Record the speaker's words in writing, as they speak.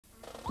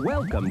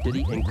Welcome to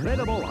the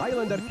incredible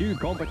Highlander 2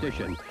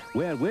 competition,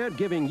 where we're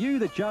giving you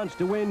the chance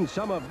to win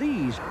some of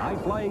these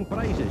high-flying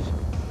prizes.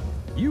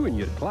 You and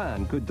your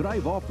clan could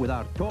drive off with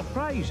our top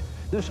prize,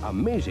 this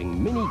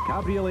amazing mini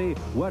cabriolet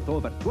worth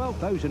over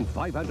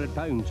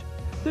 £12,500.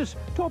 This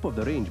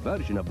top-of-the-range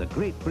version of the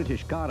great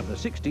British car of the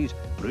 60s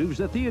proves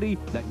the theory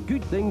that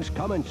good things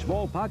come in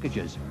small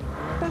packages.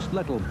 This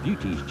little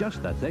beauty's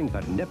just the thing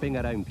for nipping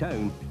around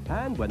town,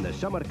 and when the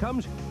summer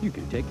comes, you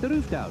can take the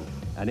roof down.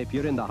 And if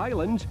you're in the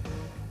Highlands,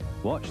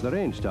 watch the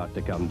rain start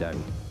to come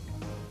down.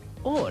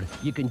 Or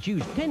you can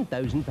choose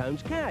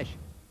 £10,000 cash.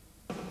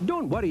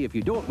 Don't worry if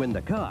you don't win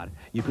the car.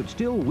 You could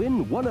still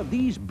win one of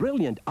these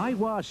brilliant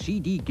Iowa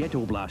CD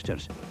Ghetto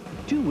Blasters.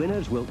 2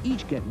 winners will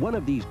each get one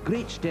of these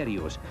great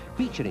stereos,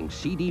 featuring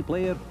CD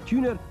player,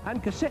 tuner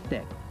and cassette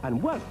deck,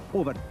 and worth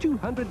over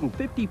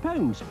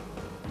 £250.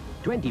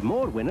 20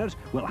 more winners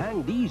will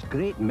hang these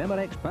great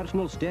Memorex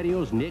personal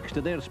stereos next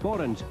to their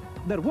sporrans.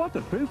 They're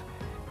waterproof,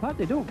 but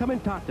they don't come in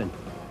tartan.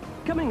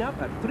 Coming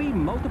up are 3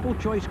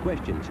 multiple-choice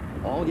questions.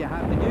 All you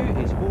have to do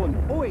is phone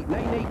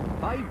 0898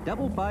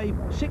 555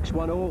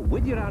 610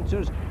 with your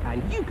answers,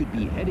 and you could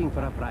be heading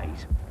for a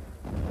prize.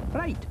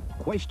 Right,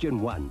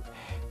 question 1.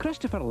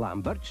 Christopher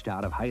Lambert,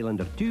 star of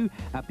Highlander 2,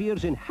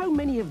 appears in how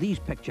many of these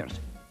pictures?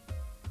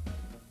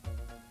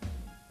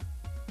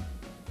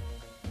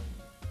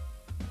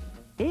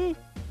 A,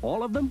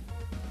 all of them.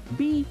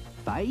 B,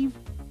 5.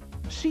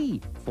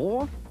 C,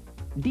 4.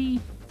 D,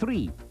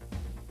 3.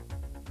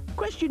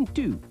 Question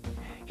 2.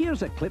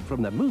 Here's a clip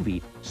from the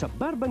movie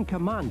Suburban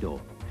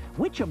Commando.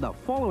 Which of the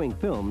following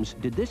films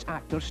did this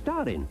actor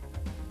star in?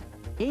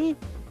 A,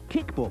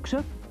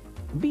 Kickboxer.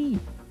 B,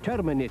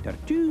 Terminator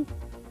 2.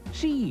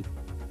 C,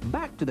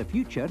 Back to the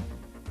Future.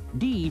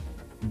 D,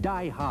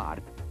 Die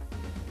Hard.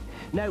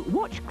 Now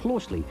watch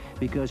closely,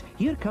 because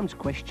here comes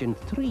question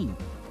 3.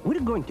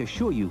 We're going to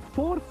show you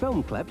 4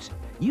 film clips.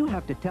 You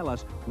have to tell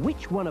us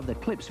which one of the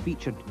clips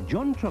featured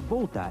John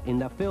Travolta in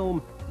the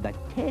film The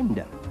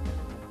Tender.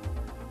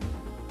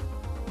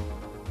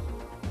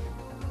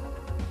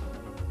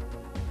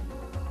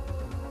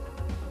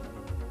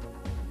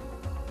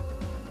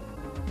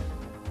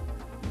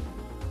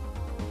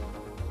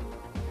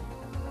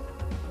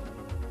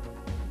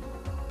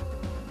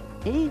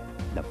 A,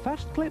 the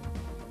first clip.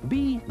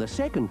 B, the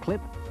second clip.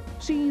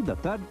 C, the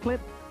third clip.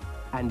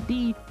 And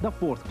D, the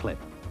 4th clip.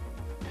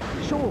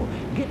 So,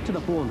 get to the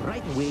phone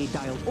right away,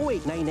 dial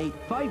 0898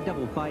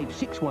 555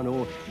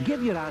 610,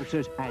 give your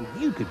answers, and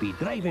you could be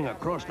driving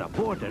across the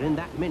border in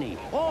that Mini,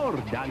 or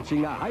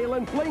dancing a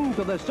Highland fling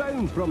to the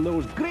sound from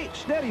those great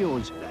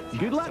stereos.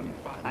 Good luck,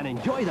 and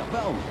enjoy the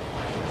film.